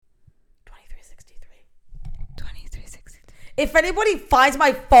if anybody finds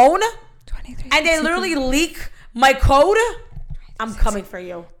my phone and they literally leak my code, I'm coming for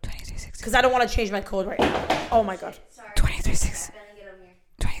you. Because I don't want to change my code right now. Oh my god. 2363.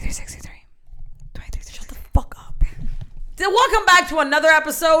 2363. Shut the fuck up. Welcome back to another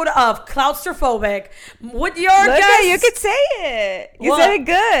episode of Claustrophobic with your guest. You could say it. You said it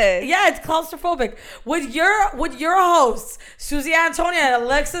good. Yeah, it's claustrophobic with your hosts Suzy, Antonia, and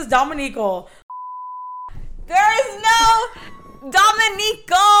Alexis Dominico. There is no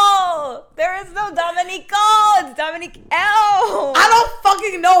Dominico. There is no Dominico. It's Dominique L. I don't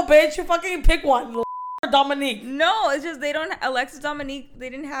fucking know, bitch. You fucking pick one. Dominique. No, it's just they don't. Alexis Dominique. They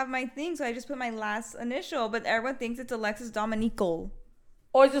didn't have my thing, so I just put my last initial. But everyone thinks it's Alexis Dominico.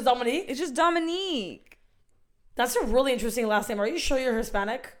 Or it's just Dominique? It's just Dominique. That's a really interesting last name. Are you sure you're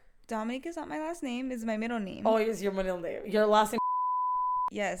Hispanic? Dominique is not my last name. It's my middle name. Oh, it's your middle name. Your last name.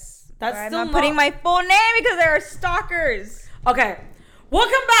 Yes. That's I'm still not putting my full name because there are stalkers. Okay.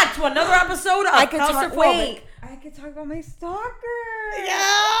 Welcome back to another episode of Claustrophobic. I could talk about my stalker.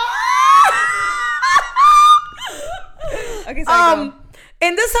 Yeah. Okay, sorry.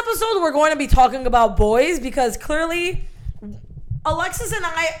 In this episode, we're going to be talking about boys because clearly Alexis and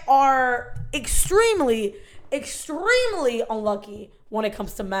I are extremely, extremely unlucky when it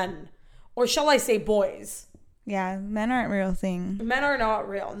comes to men. Or shall I say boys? Yeah, men aren't real thing. Men are not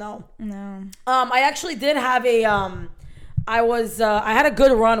real, no. No. I actually did have I had a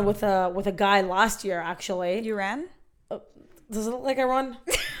good run with a guy last year, actually. You ran? Does it look like I run?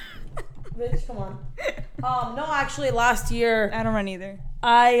 Bitch, come on. No, actually, last year I don't run either.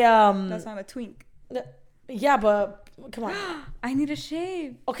 That's why I'm a twink. Yeah, but come on. I need a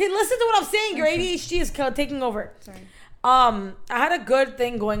shave. Okay, listen to what I'm saying. Your ADHD is taking over. Sorry. I had a good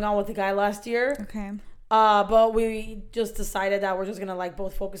thing going on with the guy last year. Okay. But we just decided that we're just gonna like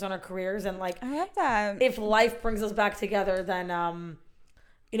both focus on our careers and like. I love that. If life brings us back together, then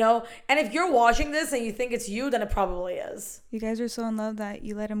you know, and if you're watching this and you think it's you, then it probably is. You guys are so in love that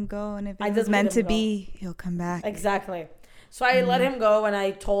you let him go, and if it was meant to be, he'll come back. Exactly. So I let him go, and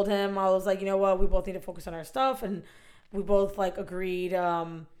I told him, I was like, you know what, we both need to focus on our stuff, and we both like agreed. It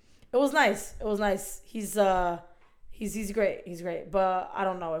was nice. It was nice. He's great. He's great. But I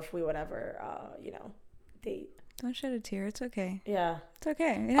don't know if we would ever, date. Don't shed a tear. It's okay. Yeah. It's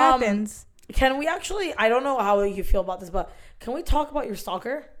okay. It happens. Can we actually, I don't know how you feel about this, but can we talk about your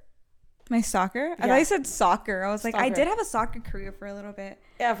stalker? My stalker? Yeah. I thought you said soccer. I was like, Stalker. I did have a soccer career for a little bit.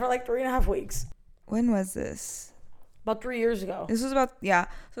 Yeah, for like 3.5 weeks. When was this? About 3 years ago. So this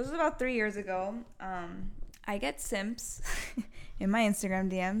was about 3 years ago. I get simps in my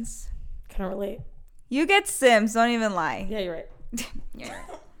Instagram DMs. Can I relate? You get simps. Don't even lie. Yeah, you're right. Yeah, you're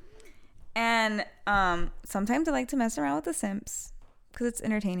right. And sometimes I like to mess around with the simps because it's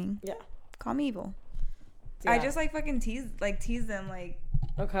entertaining. Yeah. Call me evil. Yeah. I just like fucking tease them like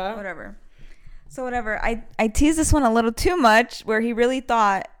okay. Whatever. So whatever. I teased this one a little too much where he really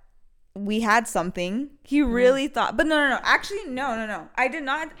thought we had something. He really thought, but no. Actually, no. I did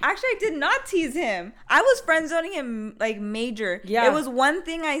not tease him. I was friend zoning him like major. Yeah. It was one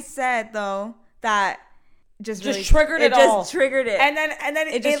thing I said though that just really triggered it all. Just triggered it. And then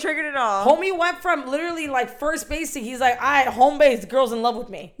it just triggered it all. Homie went from literally like first base to he's like, all right, home base, the girl's in love with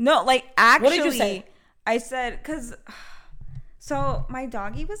me. No, like actually. What did you say? I said, so my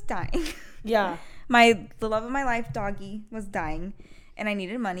doggy was dying. Yeah. The love of my life doggy was dying. And I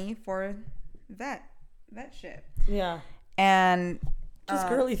needed money for vet shit. Yeah. And just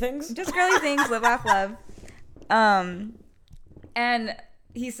girly things. Just girly things. Live, laugh, love. And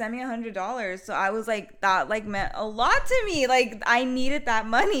he sent me $100. So I was like, that like meant a lot to me. Like I needed that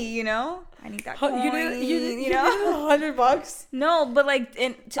money, you know. I need that coin. You know, $100. No, but like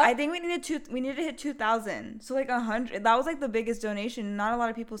I think we needed to hit 2,000. So like 100. That was like the biggest donation. Not a lot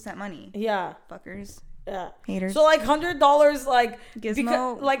of people sent money. Yeah. Fuckers. Yeah. Haters. So like $100 like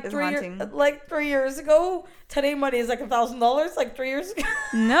Gizmo because like 3 years ago, today money is like $1,000 like 3 years ago.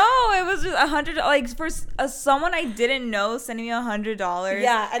 No, it was just $100 like for someone I didn't know sending me $100.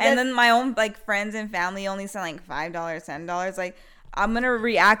 Yeah, and then my own like friends and family only sent like $5, $10. Like I'm gonna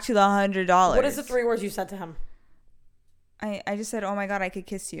react to the $100. What is the 3 words you said to him? I just said, oh my god, I could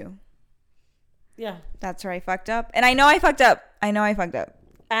kiss you. Yeah. That's where I fucked up, and I know I fucked up.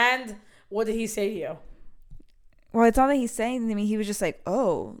 And what did he say to you? Well, it's not that he's saying to me. He was just like,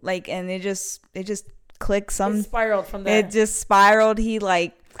 oh, like, and it just clicked. It spiraled from there. It just spiraled. He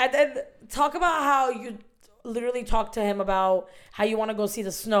like. And then talk about how you literally talked to him about how you want to go see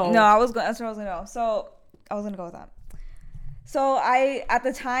the snow. No, that's where I was gonna go. So I was gonna go with that. So at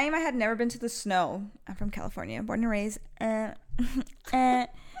the time I had never been to the snow. I'm from California, born and raised. Only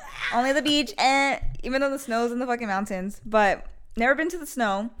the beach. even though the snow's in the fucking mountains, but never been to the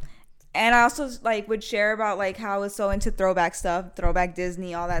snow. And I also like would share about like how I was so into throwback stuff, throwback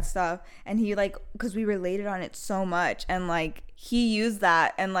Disney, all that stuff. And he like, because we related on it so much, and like he used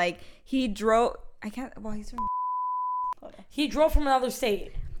that, and like he drove. I can't. Well, he's from. He drove from another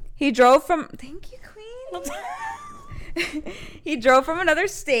state. He drove from. Thank you, Queen. He drove from another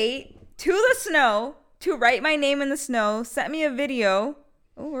state to the snow to write my name in the snow. Sent me a video.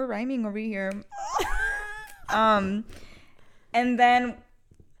 Oh, we're rhyming over here. And then.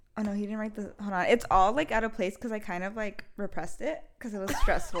 Oh no, he didn't write the. Hold on, it's all like out of place because I kind of like repressed it because it was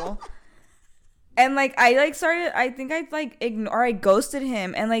stressful. And like I like started. I think I like I ghosted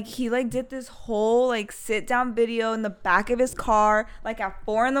him, and like he like did this whole like sit down video in the back of his car, like at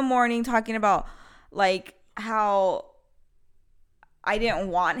 4 a.m, talking about like how I didn't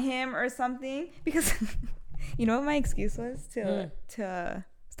want him or something because you know what my excuse was to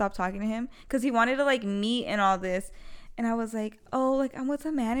stop talking to him because he wanted to like meet and all this. And I was like, oh, like, I'm with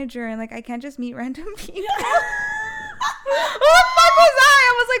a manager, and, like, I can't just meet random people. What the fuck was that?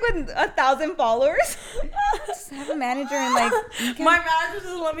 I was, like, with 1,000 followers. Just have a manager, and, like... My manager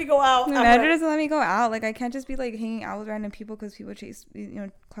doesn't let me go out. My manager doesn't let me go out. Like, I can't just be, like, hanging out with random people because people chase, you know,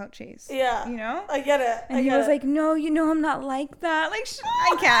 clout chase. Yeah. You know? I get it. And he was like, no, you know I'm not like that. Like,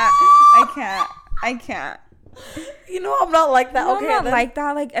 I can't. You know I'm not like that. No, okay, I'm not like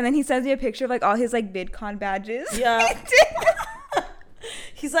that. Like, and then he sends me a picture of like all his like VidCon badges. Yeah.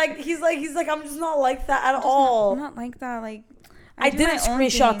 he's like, I'm just not like that at all. I'm not like that. Like, I didn't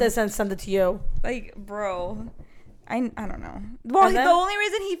screenshot this and send it to you. Like, bro, I don't know. Well, the only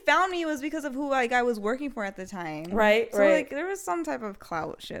reason he found me was because of who like I was working for at the time. Right. So right. like there was some type of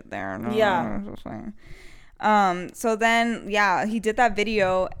clout shit there. Yeah. So then, yeah, he did that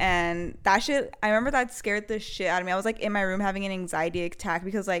video, and that shit, I remember that scared the shit out of me. I was, like, in my room having an anxiety attack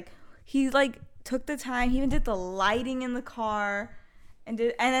because, like, he, like, took the time. He even did the lighting in the car, and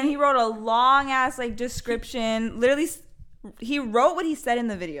then he wrote a long-ass, like, description. Literally, he wrote what he said in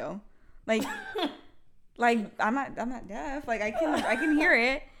the video. Like, I'm not deaf. Like, I can hear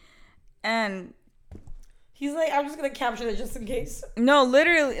it. And... he's like, I'm just going to capture it just in case. No,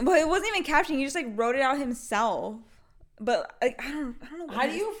 literally. But it wasn't even captioning. He just, like, wrote it out himself. But, like, I don't know. How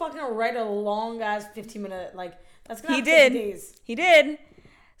do you fucking write a long-ass 15-minute, like, that's going to take days. He did.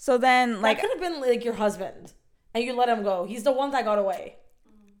 So then, like... that could have been, like, your husband. And you let him go. He's the one that got away.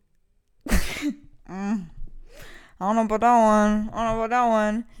 I don't know about that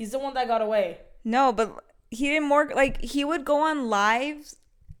one. He's the one that got away. No, but he did more... like, he would go on lives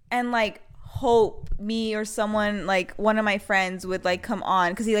and, like... hope me or someone like one of my friends would like come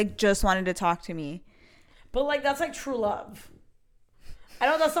on because he like just wanted to talk to me. But like that's like true love. I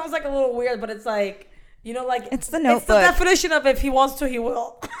know that sounds like a little weird, but it's like, you know, like it's the Notebook. It's the definition of if he wants to, he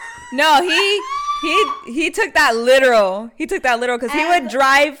will. No, he took that literal. He took that literal because he would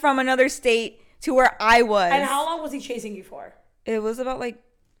drive from another state to where I was. And how long was he chasing you for? It was about like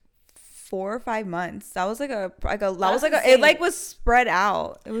 4 or 5 months. That was it was spread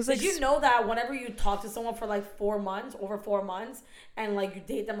out. It was like, did you know that whenever you talk to someone for like 4 months, over 4 months, and like you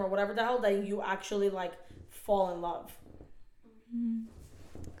date them or whatever the hell, that you actually like fall in love?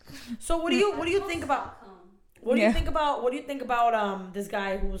 So what do you think about what do you think about this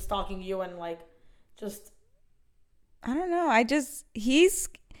guy who was stalking you and like just I don't know.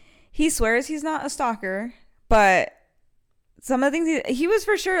 He swears he's not a stalker, but some of the things he was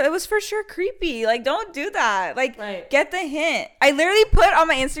for sure, it was for sure creepy. Like, don't do that. Like, Get the hint. I literally put on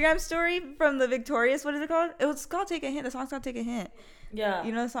my Instagram story from the Victorious, what is it called? It was called Take a Hint. The song's called Take a Hint. Yeah.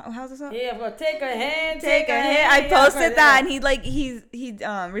 You know the song? How's the song? Yeah, but take a hint, take a hint. I posted that, and he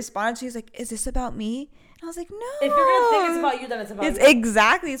responded to, he's like, is this about me? And I was like, no. If you're going to think it's about you, then it's about you.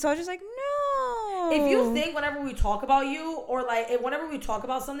 Exactly. So I was just like, no. If you think whenever we talk about you, or like whenever we talk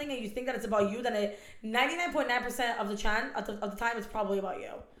about something and you think that it's about you, then 99.9% of the time it's probably about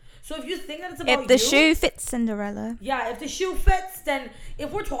you. So if you think that it's about you, if the shoe fits, Cinderella. Yeah, if the shoe fits, then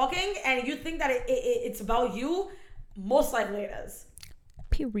if we're talking and you think that it's about you, most likely it is.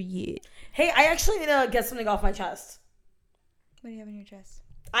 Period. Hey, I actually need to get something off my chest. What do you have in your chest?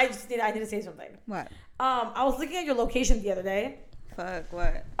 I need to say something. What? I was looking at your location the other day. Fuck,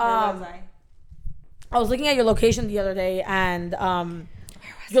 what? Where was I was looking at your location the other day, and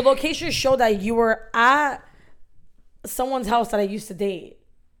your location showed that you were at someone's house that I used to date.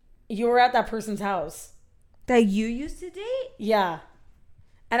 You were at that person's house. That you used to date? Yeah.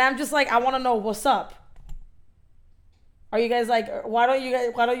 And I'm just like, I want to know what's up. Are you guys like, why don't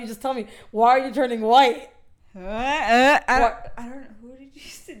you just tell me? Why are you turning white? I don't know. Who did you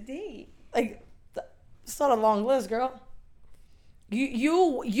used to date? Like, it's not a long list, girl.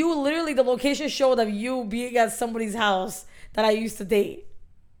 You literally, the location showed of you being at somebody's house that I used to date.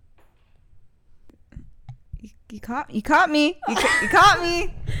 You caught me. You caught me.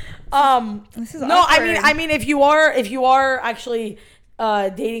 This is no, awkward. I mean, if you are actually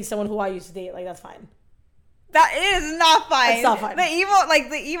dating someone who I used to date, like that's fine. That is not fine. It's not fine.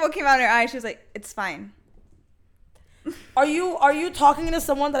 The evil came out in her eyes. She was like, "It's fine." Are you talking to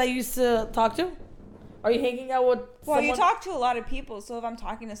someone that I used to talk to? Are you hanging out with? Well, someone? you talk to a lot of people, so if I'm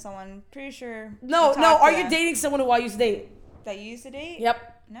talking to someone, pretty sure. No. Are you dating someone who I used to date? That you used to date?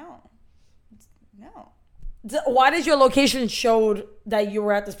 Yep. No. Why did your location showed that you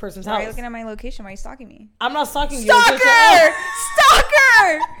were at this person's house? Why are you looking at my location? Why are you stalking me? I'm not stalking you. Stalker!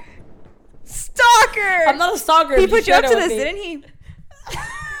 Stalker! I'm not a stalker. He put you up to this, didn't he?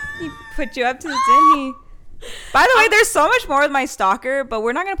 He put you up to this, didn't he? By the way, there's so much more with my stalker, but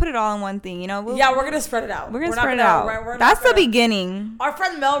we're not going to put it all in one thing, you know? We're going to spread it out. We're going to spread it out. That's the beginning. Our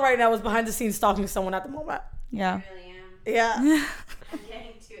friend Mel right now is behind the scenes stalking someone at the moment. Yeah. I really am. Yeah. I'm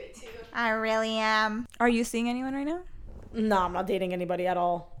getting to it too. I really am. Are you seeing anyone right now? No, I'm not dating anybody at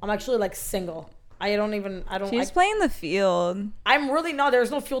all. I'm actually like single. She's playing the field. I'm really not. There's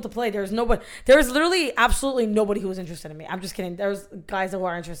no field to play. There's literally absolutely nobody who's interested in me. I'm just kidding. There's guys who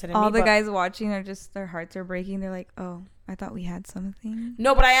are interested in me. All the guys watching are just, their hearts are breaking. They're like, oh, I thought we had something.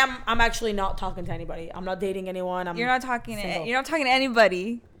 No, but I'm actually not talking to anybody. I'm not dating anyone. You're not talking to anybody. You're I'm not talking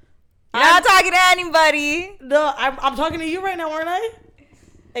to anybody. No, I'm talking to you right now, aren't I?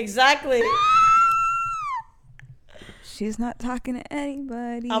 Exactly. She's not talking to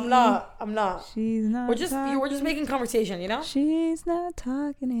anybody. I'm not. She's not. We're just making conversation, you know? She's not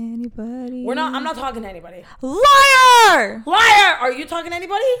talking to anybody. I'm not talking to anybody. Liar! Are you talking to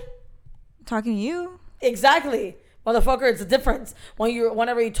anybody? Talking to you. Exactly. Motherfucker, it's a difference.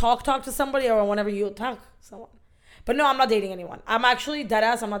 Whenever you talk to somebody or whenever you talk to someone. But no, I'm not dating anyone. I'm actually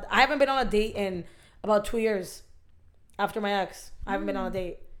deadass. I haven't been on a date in about 2 years. After my ex. I haven't been on a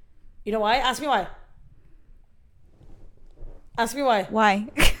date. You know why? Ask me why. Ask me why. Why?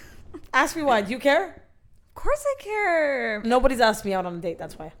 Ask me why. Do you care? Of course I care. Nobody's asked me out on a date.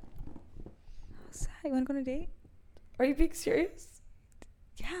 That's why. You want to go on a date? Are you being serious?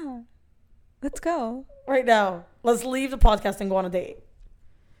 Yeah. Let's go. Right now. Let's leave the podcast and go on a date.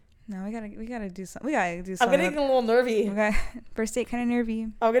 No, we gotta do something. We gotta do something. I'm getting a little nervy. Okay. First date kind of nervy.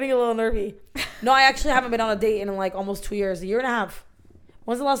 I'm getting a little nervy. No, I actually haven't been on a date in like almost 2 years. A year and a half.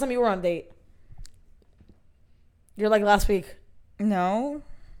 When's the last time you were on a date? You're like last week. No.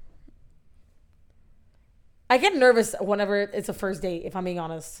 I get nervous whenever it's a first date, if I'm being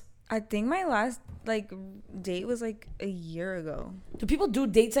honest. I think my last date was like a year ago. Do people do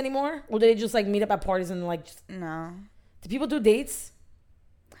dates anymore? Or do they just like meet up at parties and like just... No. Do people do dates?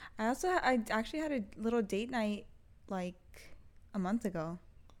 I actually had a little date night like a month ago.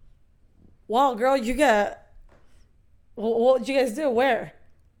 Wow, girl, you get... What did you guys do? Where?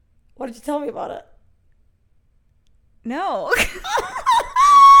 What did you tell me about it? No.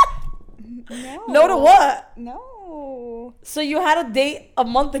 No. No to what? No. So you had a date a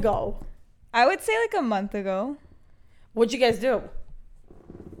month ago. I would say like a month ago. What'd you guys do?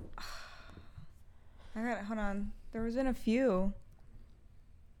 Hold on. There was been a few.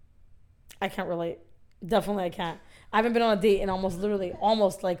 I can't relate. Definitely I can't. I haven't been on a date in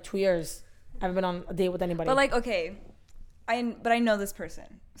almost like 2 years. I haven't been on a date with anybody. But like, okay. But I know this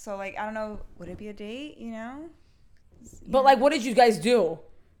person. So like, I don't know. Would it be a date, you know? But like, what did you guys do?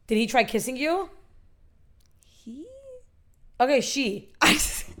 Did he try kissing you? He? Okay, she.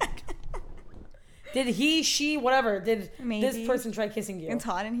 Did he, she, whatever? Did this person try kissing you? It's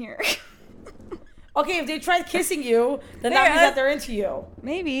hot in here. Okay, if they tried kissing you, then that means that they're into you.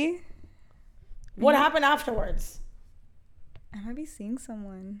 Maybe. What happened afterwards? I might be seeing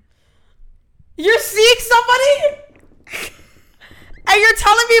someone. You're seeing somebody? And you're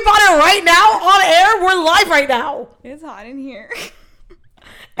telling me about it right now on air? We're live right now. It's hot in here.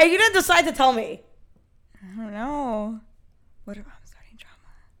 And you didn't decide to tell me. I don't know. What if I'm starting drama?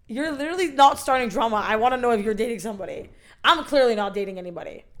 You're literally not starting drama. I want to know if you're dating somebody. I'm clearly not dating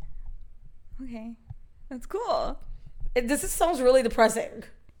anybody. Okay. That's cool. Sounds really depressing.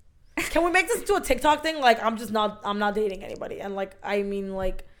 Can we make this into a TikTok thing? Like, I'm not dating anybody. And like, I mean,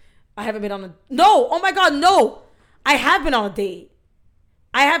 like, I haven't been on a... No! Oh my God, no! I have been on a date.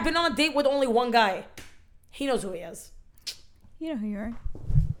 I have been on a date with only one guy. He knows who he is. You know who you are.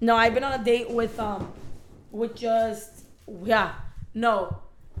 No, I've been on a date with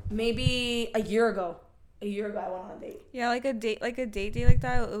maybe a year ago. A year ago, I went on a date. Yeah, like a date like that.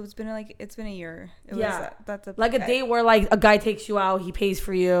 It's been a year. That's a date where like a guy takes you out, he pays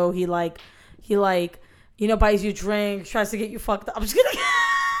for you, he buys you drinks, tries to get you fucked up. I'm just kidding.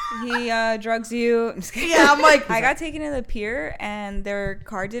 He drugs you. I'm just kidding. Yeah, I'm like, I got taken to the pier and their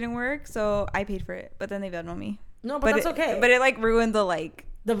card didn't work, so I paid for it. But then they Venmo me. No, but that's okay. But it like ruined the like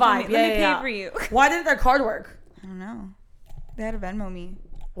the vibe. Let me pay for you. Why didn't their card work? I don't know. They had to Venmo me.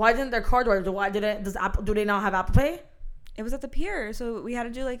 Why didn't their card work? Do they not have Apple Pay? It was at the pier, so we had to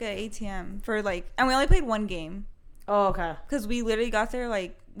do like an ATM for like, and we only played one game. Oh, okay. Because we literally got there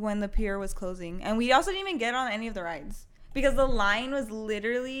like when the pier was closing, and we also didn't even get on any of the rides because the line was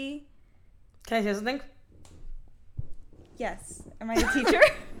literally. Can I say something? Yes. Am I the teacher?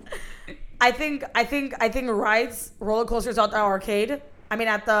 I think rides, roller coasters at the arcade. I mean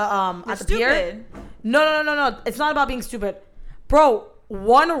at the pier. No. It's not about being stupid, bro.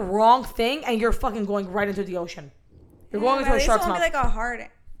 One wrong thing and you're fucking going right into the ocean. You're going into a shark's mouth. It won't be like a hard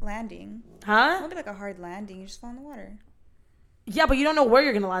landing. Huh? It won't be like a hard landing. You just fall in the water. Yeah, but you don't know where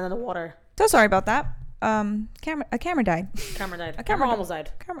you're gonna land in the water. So sorry about that. A camera died. A camera almost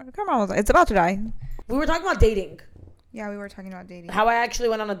died. Camera almost died. It's about to die. We were talking about dating. Yeah, we were talking about dating. How I actually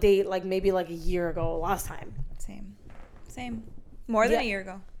went on a date like maybe like a year ago last time. Same. More than a year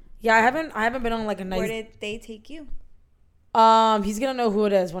ago. Yeah, I haven't been on like a nice. Where did they take you? He's gonna know who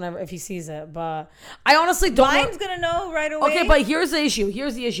it is if he sees it, but I honestly don't. Mine's gonna know right away. Okay, but here's the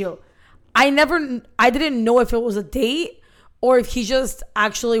issue. I didn't know if it was a date or if he just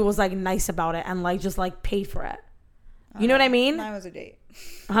actually was like nice about it and like just like paid for it. You know what I mean? Mine was a date.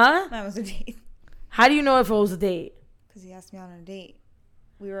 Huh? Mine was a date. How do you know if it was a date? Because he asked me out on a date.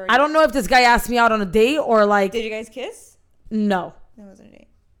 I don't know if this guy asked me out on a date or like. Did you guys kiss? No. It wasn't a date.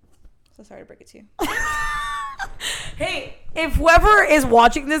 So sorry to break it to you. Hey, if whoever is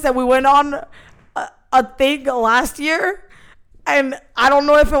watching this and we went on a thing last year, and I don't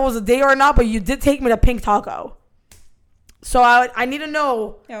know if it was a date or not, but you did take me to Pink Taco. So I need to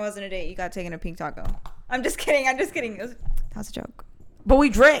know. Yeah, it wasn't a date. You got taken to Pink Taco. I'm just kidding. That was a joke. But we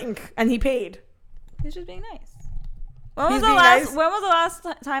drank and he paid. He was just being nice. When was the last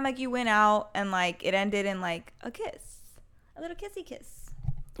time like you went out and like it ended in like a kiss? A little kissy kiss.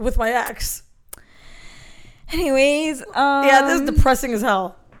 With my ex. Anyways, yeah, this is depressing as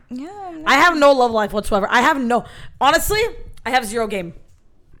hell. Yeah. I have no love life whatsoever. Honestly, I have zero game.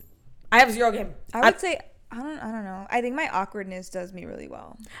 I would say I don't know. I think my awkwardness does me really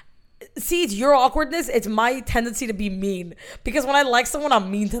well. See, it's your awkwardness. It's my tendency to be mean. Because when I like someone, I'm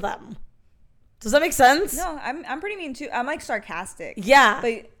mean to them. Does that make sense? No, I'm pretty mean too. I'm like sarcastic. Yeah.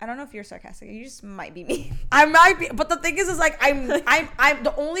 But I don't know if you're sarcastic. You just might be mean. I might be, but the thing is like I'm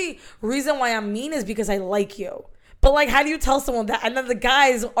the only reason why I'm mean is because I like you. But like, how do you tell someone that? And then the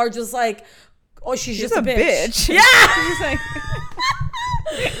guys are just like, oh, she's just a bitch. Yeah. She's like,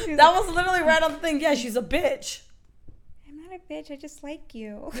 that was literally right on the thing. Yeah, she's a bitch. I'm not a bitch. I just like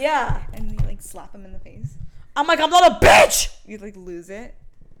you. Yeah. And you like slap him in the face. I'm like, I'm not a bitch. You like lose it.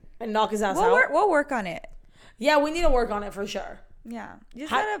 And knock his ass out. We'll work on it. Yeah, we need to work on it for sure. Yeah, you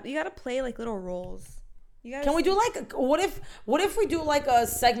gotta play like little roles. Can we do like what if we do like a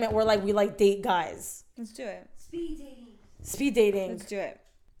segment where like we like date guys? Let's do it. Speed dating. Let's do it.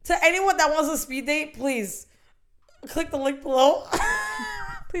 To anyone that wants a speed date, please click the link below.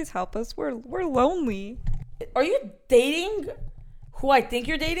 Please help us. We're lonely. Are you dating who I think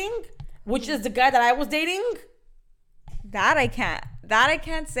you're dating? Which is the guy that I was dating? That I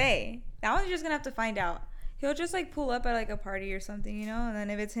can't say. That one's just gonna have to find out. He'll just like pull up at like a party or something, you know, and then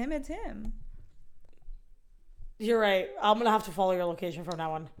if it's him, it's him. You're right. I'm gonna have to follow your location from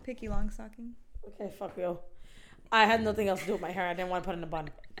now on. Picky long stocking. Okay, fuck you. I had nothing else to do with my hair. I didn't want to put it in a bun.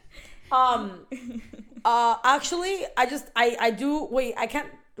 Actually, I do. Wait, I can't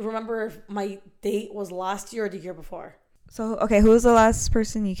remember if my date was last year or the year before. So okay, who was the last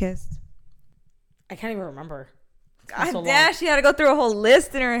person you kissed? I can't even remember. God damn, she had to go through a whole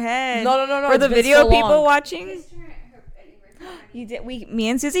list in her head. No. For the video people watching. You did. Me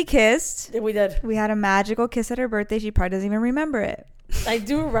and Suzy kissed. Yeah, we did. We had a magical kiss at her birthday. She probably doesn't even remember it. I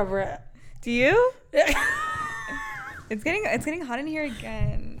do remember it. Do you? It's getting hot in here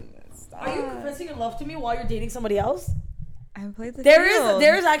again. Stop. Are you confessing your love to me while you're dating somebody else? I played the field.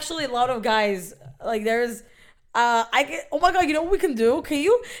 There's actually a lot of guys like there's. Oh my god! You know what we can do? Can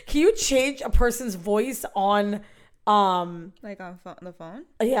you change a person's voice on like on the phone?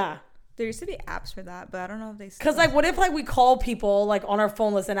 Yeah. There used to be apps for that, but I don't know if they. Because like, what if like we call people like on our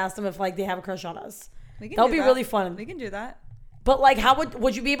phone list and ask them if like they have a crush on us? That would be really fun. We can do that. But like, how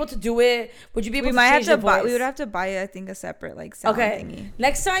would you be able to do it? Would you be able to change the voice? We would have to buy, I think, a separate like sound thingy.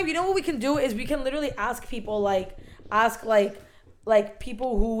 Next time, you know what we can do is we can literally ask people like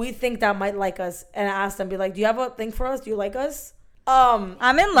people who we think that might like us and ask them, be like, do you have a thing for us? Do you like us?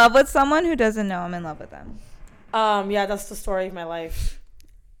 I'm in love with someone who doesn't know I'm in love with them. Yeah, that's the story of my life.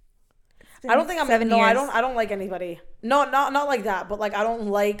 I don't think I'm 7 no, years. I don't like anybody. No, not like that, but like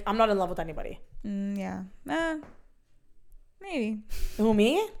I'm not in love with anybody. Yeah. Maybe. Who,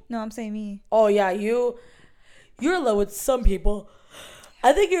 me? No, I'm saying me. Oh yeah, you're in love with some people.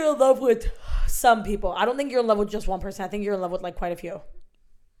 I think you're in love with some people. I don't think you're in love with just one person. I think you're in love with like quite a few.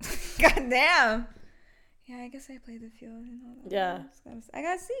 God damn. Yeah, I guess I played the field. Yeah. I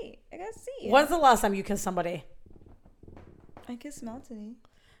gotta see. When's the last time you kissed somebody? I kissed smell today.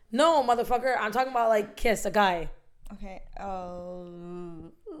 No, motherfucker. I'm talking about like kiss a guy. Okay. Oh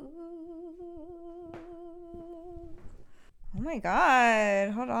my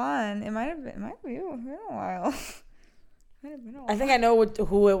god. Hold on. It might be been a while. I think I know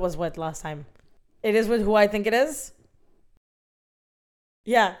who it was with last time. It is with who I think it is.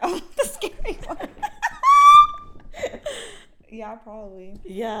 Yeah. Oh, the scary one. Yeah, probably.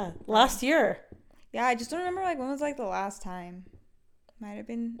 Yeah. Last year. Yeah, I just don't remember like when was like the last time. Might have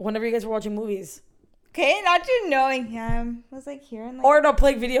been Whenever you guys were watching movies. okay, not you knowing. Yeah, I was like here and like Or no,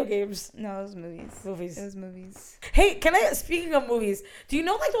 playing video games. no, it was movies. It was movies. Hey, speaking of movies, do you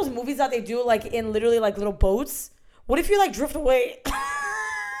know like those movies that they do like in literally like little boats? What if you like drift away?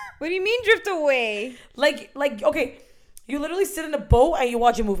 What do you mean drift away? like okay, you literally sit in a boat and you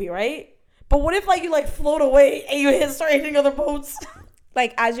watch a movie, right? But what if like you like float away and you start hitting other boats?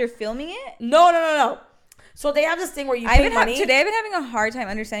 Like as you're filming it? No. So they have this thing where you pay money. Today I've been having a hard time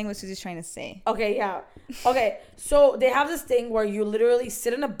understanding what Suzy's trying to say. Okay, yeah. Okay, so they have this thing where you literally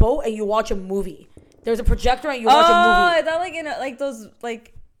sit in a boat and you watch a movie. There's a projector and you watch a movie. Oh, I thought like in like those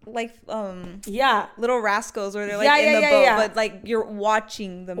like yeah, Little Rascals where they're like in the boat, but like you're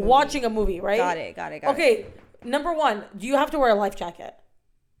watching the movie. Watching a movie, right? Got it. Okay, number one, do you have to wear a life jacket?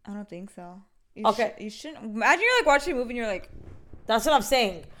 I don't think so. Okay. You shouldn't. Imagine you're like watching a movie and you're like, that's what I'm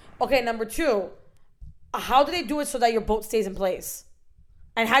saying. Okay, number two, how do they do it so that your boat stays in place?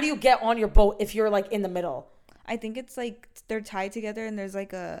 And how do you get on your boat if you're like in the middle? I think it's like they're tied together and there's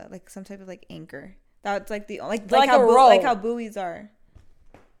like a like some type of like anchor. That's like the like a rope. Like how buoys are.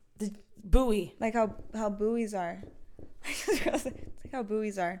 The buoy. Like how buoys are. It's like how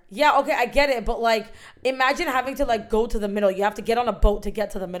buoys are. Yeah, okay, I get it, but like imagine having to like go to the middle. You have to get on a boat to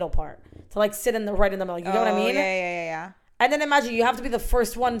get to the middle part. To like sit right in the middle. You know what I mean? Yeah. And then imagine you have to be the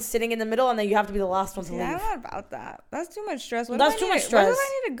first one sitting in the middle and then you have to be the last one to leave. I'm not about that. That's too much stress. That's too much stress. Where do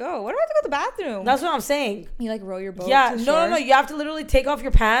I need to go? Where do I have to go to the bathroom? That's what I'm saying. You like row your boat Yeah, to no. shore? You have to literally take off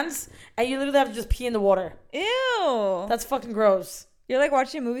your pants and you literally have to just pee in the water. Ew. That's fucking gross. You're like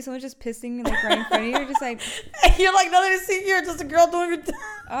watching a movie, someone's just pissing like right in front of you. You're just like, and you're like, nothing to see here, just a girl doing her.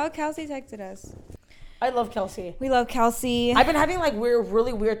 Oh, Kelsey texted us. I love Kelsey. We love Kelsey. I've been having like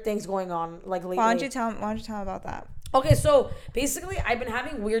really weird things going on like lately. Why don't you tell me about that? Okay, so basically I've been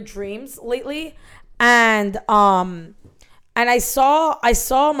having weird dreams lately, and I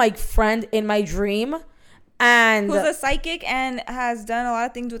saw my friend in my dream, and who's a psychic and has done a lot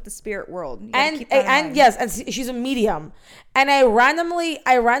of things with the spirit world. And yes, and she's a medium. And I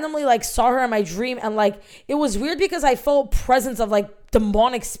randomly like saw her in my dream, and like it was weird because I felt presence of like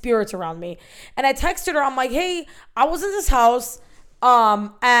demonic spirits around me. And I texted her, I'm like, hey, I was in this house,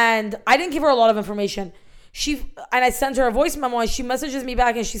 and I didn't give her a lot of information. And I sent her a voice memo, and she messages me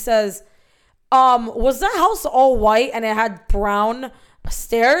back and she says, was that house all white and it had brown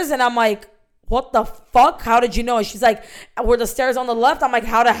stairs? And I'm like, what the fuck? How did you know? And she's like, were the stairs on the left? I'm like,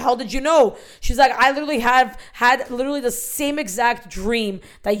 how the hell did you know? She's like, I literally had literally the same exact dream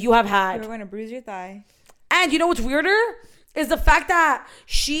that you have had. You're going to bruise your thigh. And you know what's weirder? Is the fact that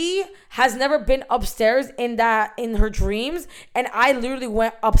she has never been upstairs in her dreams, and I literally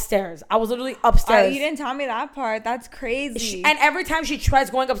went upstairs. I was literally upstairs. You didn't tell me that part. That's crazy. And every time she tries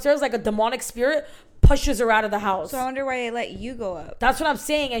going upstairs, like a demonic spirit pushes her out of the house. So I wonder why they let you go up. That's what I'm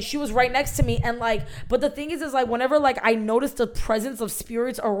saying. And she was right next to me, and like, but the thing is like whenever like I noticed the presence of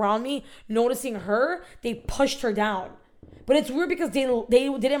spirits around me, noticing her, they pushed her down. But it's weird because they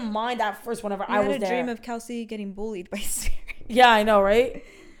didn't mind at first whenever I was there. I had a dream of Kelsey getting bullied by spirits. Yeah, I know, right?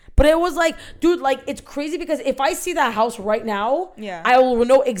 But it was like, dude, like it's crazy because if I see that house right now, yeah, I will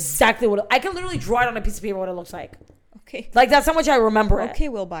know exactly what I can literally draw it on a piece of paper what it looks like. Okay. Like that's how much I remember it. Okay,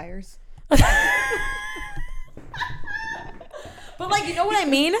 Will Byers. But like, you know what I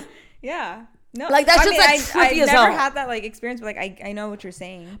mean? Yeah. No, like that's just like trippy as hell. I never had that like experience, but like I know what you're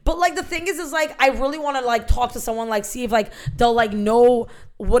saying. But like the thing is like I really want to like talk to someone, like see if like they'll like know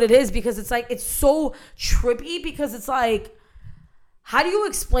what it is, because it's like it's so trippy, because it's like, how do you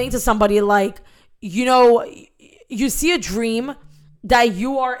explain to somebody like, you know, you see a dream that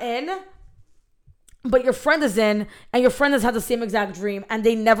you are in, but your friend is in, and your friend has had the same exact dream, and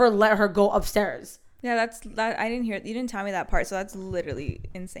they never let her go upstairs. Yeah, that. I didn't hear it. You didn't tell me that part, so that's literally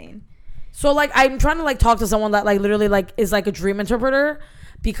insane. So like I'm trying to like talk to someone that like literally like is like a dream interpreter,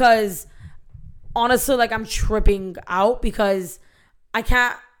 because honestly like I'm tripping out because I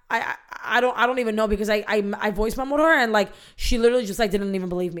can't. I don't even know, because I voice memoed her, and like she literally just like didn't even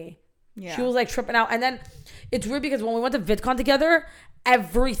believe me. Yeah. She was like tripping out. And then it's weird because when we went to VidCon together,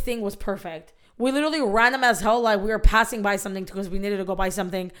 everything was perfect. We literally random as hell, like we were passing by something because we needed to go buy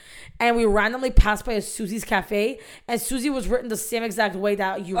something, and we randomly passed by a Suzy's cafe, and Suzy was written the same exact way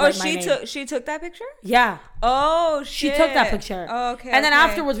that you write my name. She took that picture? Yeah. Oh shit. She took that picture. Oh, okay. And then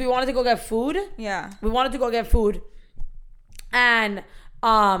afterwards we wanted to go get food. Yeah. We wanted to go get food. And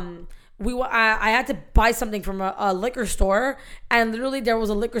I had to buy something from a liquor store, and literally there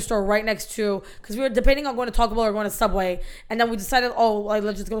was a liquor store right next to, because we were debating on going to Taco Bell or going to Subway, and then we decided, like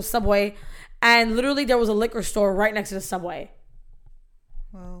let's just go to Subway, and literally there was a liquor store right next to the Subway.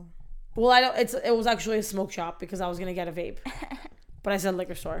 Whoa. Well, it was actually a smoke shop because I was gonna get a vape, but I said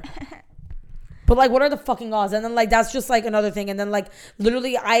liquor store. But like, what are the fucking odds? And then like that's just like another thing, and then like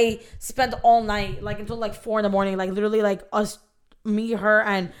literally I spent all night like until like 4 a.m, like literally like us. Me, her,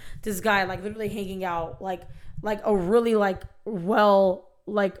 and this guy like literally hanging out like a really like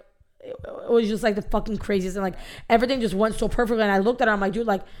like it was just like the fucking craziest, and like everything just went so perfectly, and I looked at her, I'm like, dude,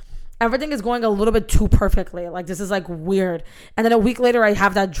 like everything is going a little bit too perfectly, like this is like weird. And then a week later I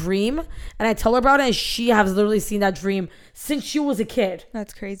have that dream, and I tell her about it, and she has literally seen that dream since she was a kid.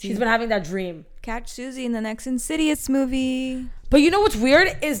 That's crazy. She's been having that dream. Catch Suzy in the next Insidious movie. But you know what's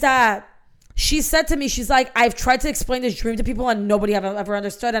weird is that she said to me, she's like, I've tried to explain this dream to people and nobody have ever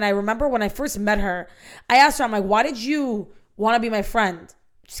understood. And I remember when I first met her, I asked her, I'm like, why did you want to be my friend?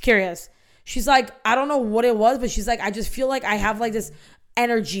 Just curious. She's like, I don't know what it was, but she's like, I just feel like I have like this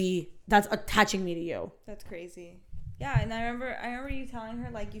energy that's attaching me to you. That's crazy. Yeah, and I remember you telling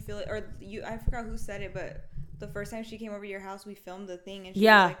her like you feel it, or you, I forgot who said it, but the first time she came over to your house, we filmed the thing, and she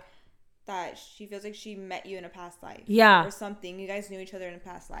was like, that she feels like she met you in a past life. Yeah. Or something. You guys knew each other in a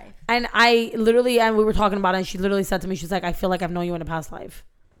past life. And we were talking about it, and she literally said to me, she's like, I feel like I've known you in a past life.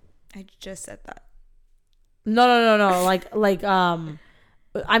 I just said that. No. I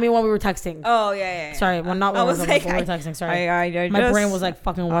mean, when we were texting. Oh, yeah. Sorry, when we were texting. Sorry. My brain was like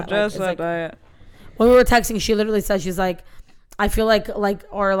fucking wet. When we were texting, she literally said, she's like, I feel like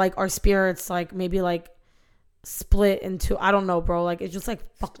our spirits like maybe like split into, I don't know, bro, like it's just like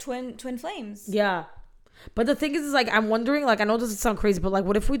fuck. twin flames. Yeah, but the thing is like I'm wondering, like I know this doesn't sound crazy, but like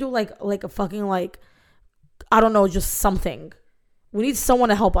what if we do like a fucking like, I don't know, just something. We need someone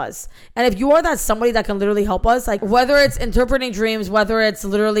to help us, and if you are that somebody that can literally help us, like whether it's interpreting dreams, whether it's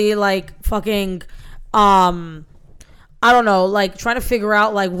literally like fucking I don't know, like trying to figure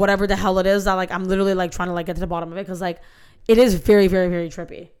out like whatever the hell it is that like I'm literally like trying to like get to the bottom of it, because like it is very, very, very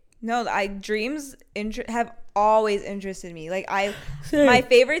trippy. No, dreams have always interested me. Like my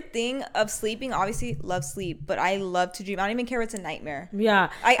favorite thing of sleeping, obviously love sleep, but I love to dream. I don't even care if it's a nightmare.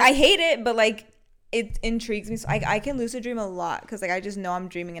 Yeah. I hate it, but like it intrigues me. So I can lucid dream a lot because like I just know I'm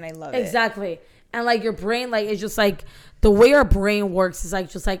dreaming and I love it. Exactly. And like your brain, like it's just like the way our brain works is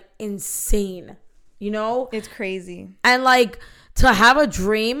like just like insane. You know? It's crazy. And like to have a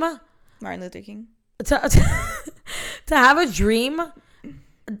dream. Martin Luther King. To have a dream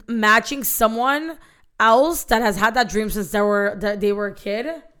matching someone else that has had that dream since they were a kid.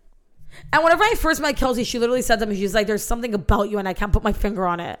 And whenever I first met Kelsey, she literally said to me, she's like, there's something about you and I can't put my finger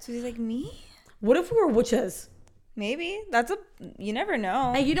on it. So he's like, me? What if we were witches? Maybe. You never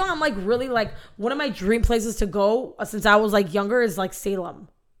know. And you know, I'm like really like, one of my dream places to go since I was like younger is like Salem.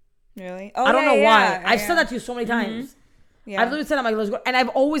 Really? Oh, I don't know why. I've said that to you so many times. Mm-hmm. Yeah. I've literally said, I'm like, let's go. And I've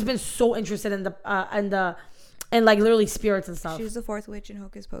always been so interested in and like literally spirits and stuff. She's the fourth witch in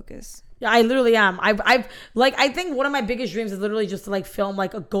Hocus Pocus. Yeah, I literally am. I've like, I think one of my biggest dreams is literally just to like film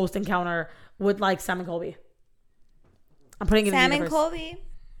like a ghost encounter with like Sam and Colby. I'm putting it in the universe.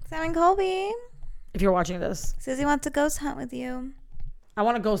 Sam and Colby. If you're watching this, Suzy wants to ghost hunt with you. I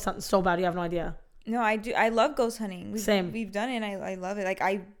want to ghost hunt so bad. You have no idea. No, I do. I love ghost hunting. Same. We've done it. And I love it. Like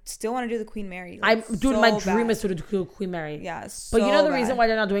I still want to do the Queen Mary. Like, my dream is to do Queen Mary. Yeah, but you know the reason why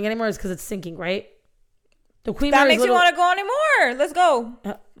they're not doing it anymore is because it's sinking, right? The Queen Mary. That makes makes you want to go anymore. Let's go.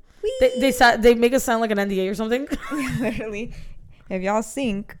 They make us sound like an NDA or something. Literally, if y'all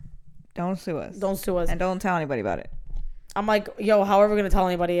sink, don't sue us. Don't sue us, and don't tell anybody about it. I'm like, yo, how are we gonna tell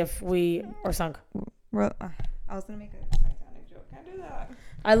anybody if we are sunk? I was gonna make a Titanic joke. Can't do that.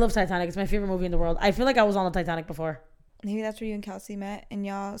 I love Titanic. It's my favorite movie in the world. I feel like I was on the Titanic before. Maybe that's where you and Kelsey met and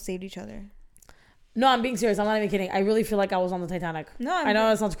y'all saved each other. No, I'm being serious. I'm not even kidding. I really feel like I was on the Titanic. No, I know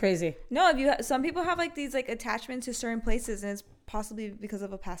that sounds crazy. No, if some people have like these like attachments to certain places, and it's possibly because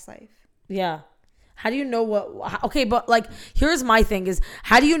of a past life. Yeah. How do you know what? Okay, but like, here's my thing: is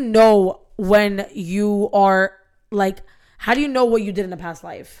how do you know when you are like? How do you know what you did in a past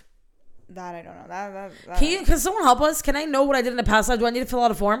life? That I don't know. That Can someone help us? Can I know what I did in a past life? Do I need to fill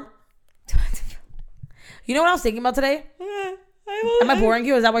out a form? You know what I was thinking about today? Am I boring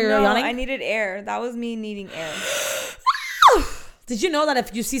you? Is that why you're yawning? I needed air. That was me needing air. Did you know that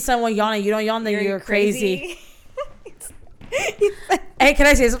if you see someone yawning, you don't yawn, then you're crazy? Hey, can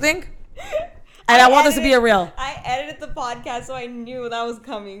I say something? And I want this to be a real. I edited the podcast, so I knew that was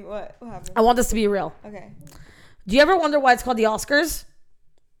coming. What happened? I want this to be real. Okay. Do you ever wonder why it's called the Oscars?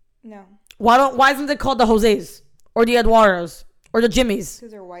 No. Why isn't it called the Jose's or the Eduardos or the Jimmys?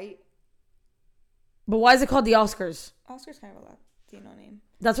 Because they're white. But why is it called the Oscars? Oscar's kind of a Latino name.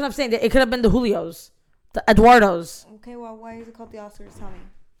 That's what I'm saying. It could have been the Julios, the Eduardos. Okay, well, why is it called the Oscars? Tell me.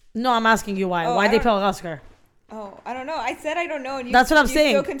 No, I'm asking you why. Why they call it Oscar? Oh, I don't know. I said I don't know. And that's what I'm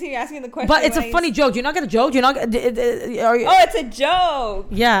saying. Still continue asking the question. But it's a funny joke. Do you not get a joke? Do you not get? Oh, it's a joke.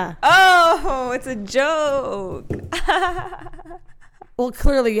 Yeah. Oh, it's a joke. Well,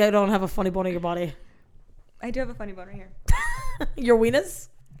 clearly you don't have a funny bone in your body. I do have a funny bone right here. Your weenus?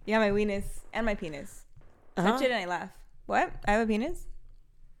 Yeah, my weenus and my penis. Touch it and I laugh. What? I have a penis?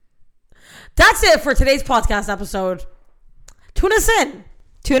 That's it for today's podcast episode. Tune us in.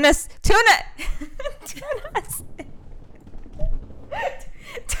 Tune us in.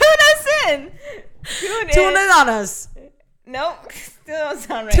 Tune in on us. Nope. Still don't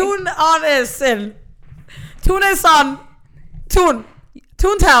sound right. Tune on us in. Tune us on. Toontown.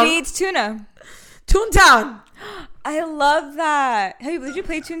 Deets tuna. Toontown. I love that. Did you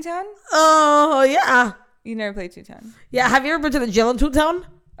play Toontown? Oh, yeah. You never played Toontown. Yeah, have you ever been to the jail in Toontown?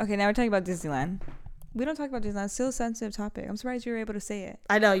 Okay, now we're talking about Disneyland. We don't talk about Disneyland. It's still a sensitive topic. I'm surprised you were able to say it.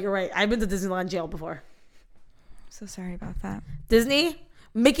 I know, you're right. I've been to Disneyland jail before. I'm so sorry about that. Disney?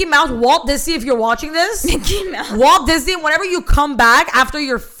 Mickey Mouse, Walt Disney, if you're watching this. Mickey Mouse. Walt Disney, whenever you come back after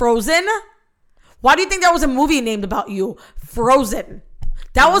you're frozen, why do you think there was a movie named about you? Frozen.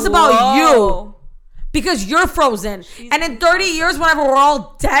 That was about you. Because you're frozen. And in 30 years, whenever we're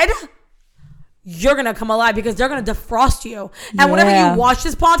all dead, you're going to come alive because they're going to defrost you. And whenever you watch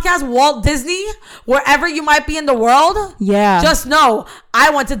this podcast, Walt Disney, wherever you might be in the world, just know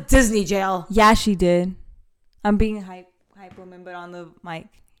I went to Disney jail. Yeah, she did. I'm being a hype woman, but on the mic.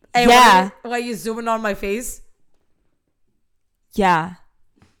 Hey, why you zooming on my face? Yeah.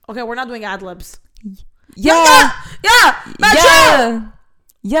 Okay, we're not doing ad-libs. Yeah.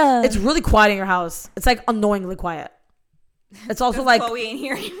 Yeah. It's really quiet in your house. It's like annoyingly quiet. It's also like Chloe ain't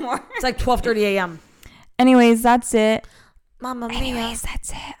here anymore. It's like 12:30 a.m. Anyways, that's it. Mamma mia. Anyways,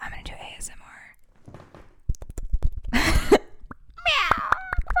 that's it. I'm gonna do ASMR.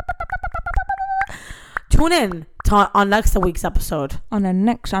 Tune in on next week's episode. On the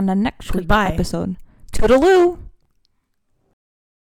next Goodbye. week's episode. Toodaloo.